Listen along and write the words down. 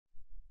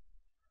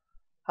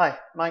Hi,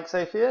 Mike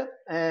Safe here,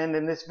 and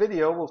in this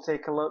video we'll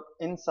take a look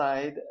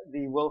inside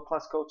the World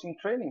Class Coaching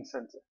Training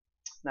Center.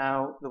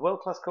 Now, the World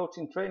Class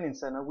Coaching Training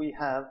Center, we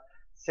have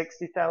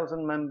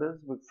 60,000 members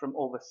from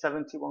over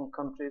 71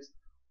 countries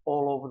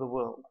all over the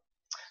world.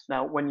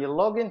 Now, when you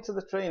log into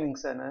the training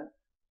center,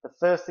 the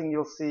first thing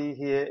you'll see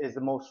here is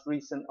the most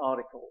recent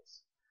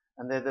articles.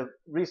 And they're the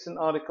recent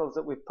articles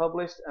that we've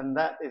published, and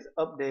that is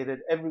updated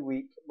every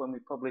week when we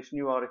publish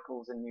new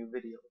articles and new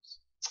videos.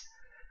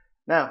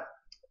 Now,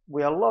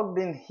 we are logged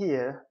in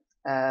here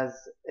as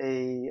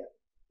a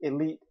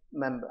elite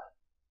member,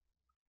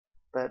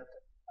 but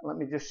let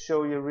me just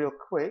show you real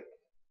quick.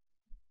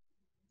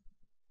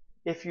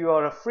 If you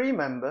are a free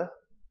member,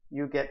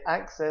 you get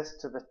access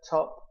to the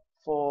top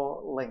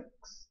 4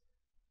 links: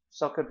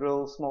 soccer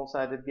drills,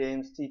 small-sided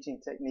games, teaching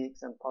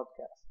techniques, and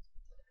podcasts.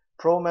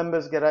 Pro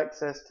members get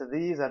access to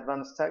these: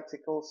 advanced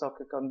tactical,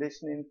 soccer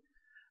conditioning,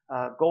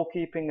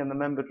 goalkeeping, and the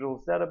member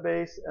drills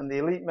database, and the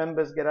elite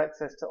members get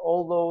access to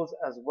all those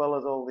as well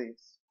as all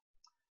these.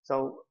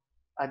 So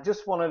I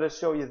just wanted to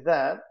show you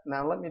that.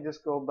 Now let me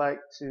just go back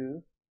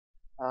to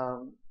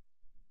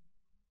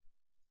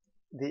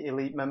the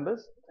elite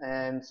members,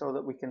 and so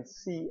that we can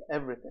see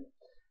everything.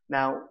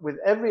 Now, with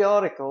every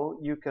article,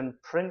 you can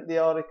print the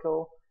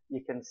article,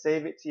 you can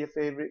save it to your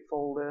favorite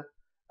folder.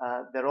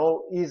 They're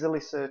all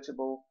easily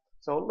searchable.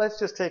 So let's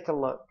just take a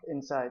look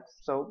inside.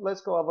 So let's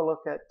go have a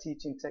look at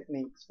teaching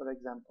techniques, for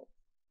example.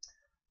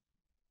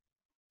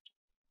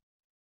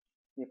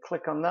 You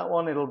click on that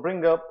one, it'll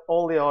bring up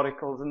all the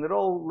articles, and they're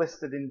all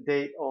listed in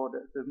date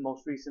order, the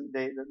most recent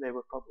date that they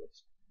were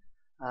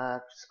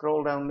published.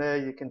 Scroll down there,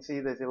 you can see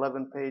there's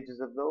 11 pages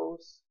of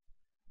those.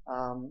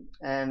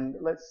 And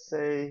let's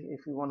say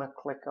if you want to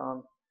click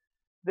on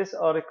this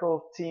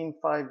article, Team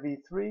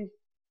 5v3,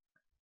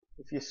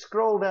 if you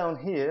scroll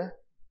down here,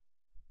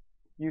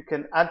 you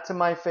can add to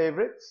my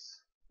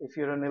favorites. If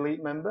you're an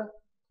elite member,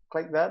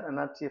 click that and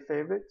add to your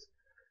favorites.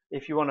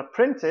 If you want to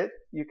print it,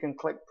 you can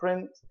click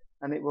print,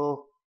 and it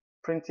will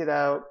print it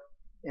out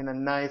in a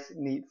nice,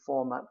 neat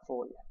format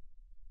for you.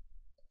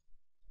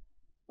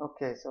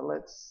 Okay, so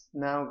let's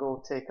now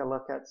go take a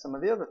look at some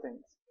of the other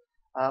things.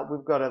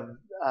 We've got a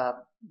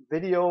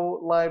video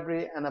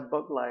library and a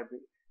book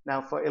library.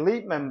 Now, for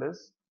elite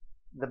members,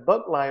 the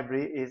book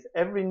library is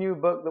every new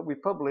book that we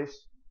publish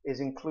is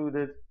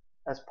included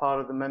as part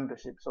of the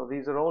membership. So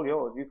these are all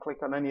yours. You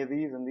click on any of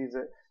these, and these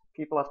are,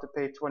 people have to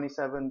pay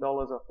 $27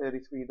 or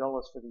 $33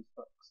 for these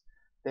books.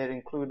 They're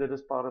included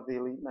as part of the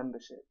elite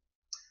membership.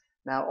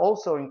 Now,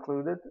 also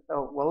included,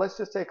 well, let's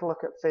just take a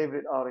look at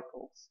favorite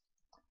articles.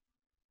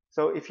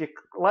 So if you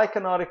like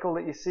an article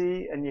that you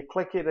see and you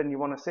click it and you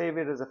want to save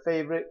it as a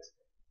favorite,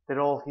 they're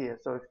all here.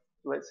 So if,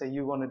 let's say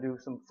you want to do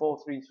some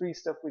 4-3-3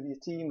 stuff with your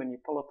team, and you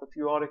pull up a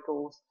few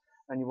articles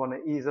and you want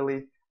to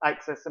easily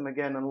access them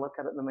again and look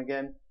at them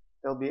again,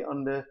 they'll be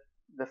under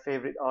the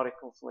favorite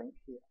articles link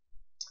here.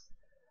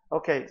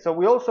 Okay, so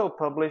we also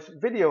publish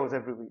videos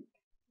every week.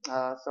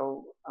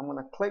 So I'm going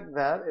to click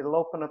that. It'll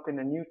open up in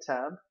a new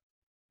tab.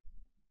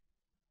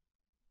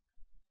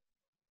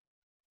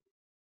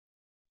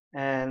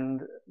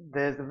 And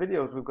there's the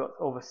videos. We've got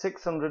over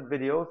 600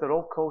 videos. They're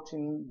all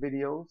coaching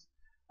videos.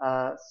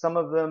 Some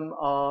of them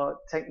are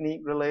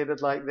technique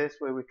related, like this,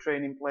 where we're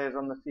training players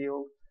on the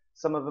field.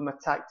 Some of them are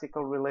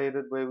tactical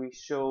related, where we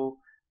show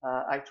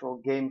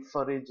actual game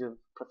footage of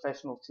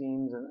professional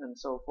teams and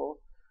so forth.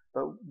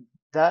 But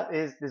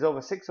there's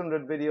over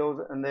 600 videos,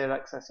 and they're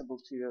accessible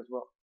to you as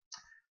well.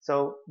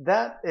 So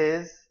that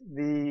is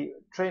the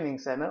training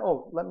center.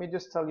 Oh, let me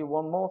just tell you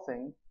one more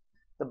thing.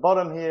 The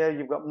bottom here,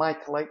 you've got my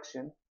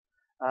collection.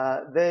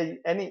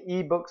 Any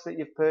ebooks that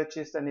you've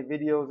purchased, any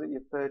videos that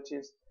you've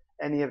purchased,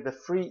 any of the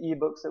free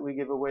ebooks that we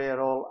give away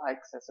are all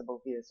accessible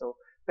here. So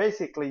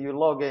basically, you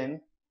log in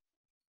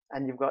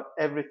and you've got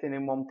everything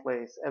in one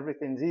place.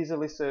 Everything's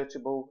easily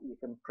searchable. You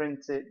can print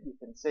it, you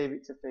can save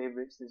it to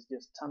favorites. There's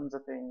just tons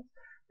of things.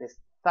 There's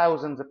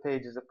thousands of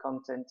pages of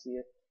content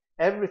here.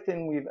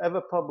 Everything we've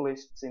ever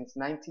published since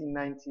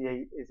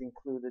 1998 is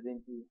included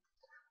in here.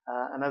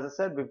 And as I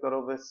said, we've got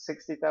over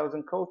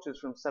 60,000 coaches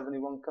from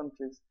 71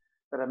 countries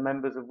that are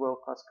members of World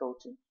Class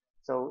Coaching.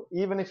 So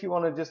even if you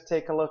want to just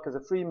take a look as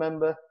a free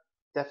member,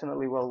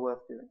 definitely well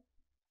worth doing.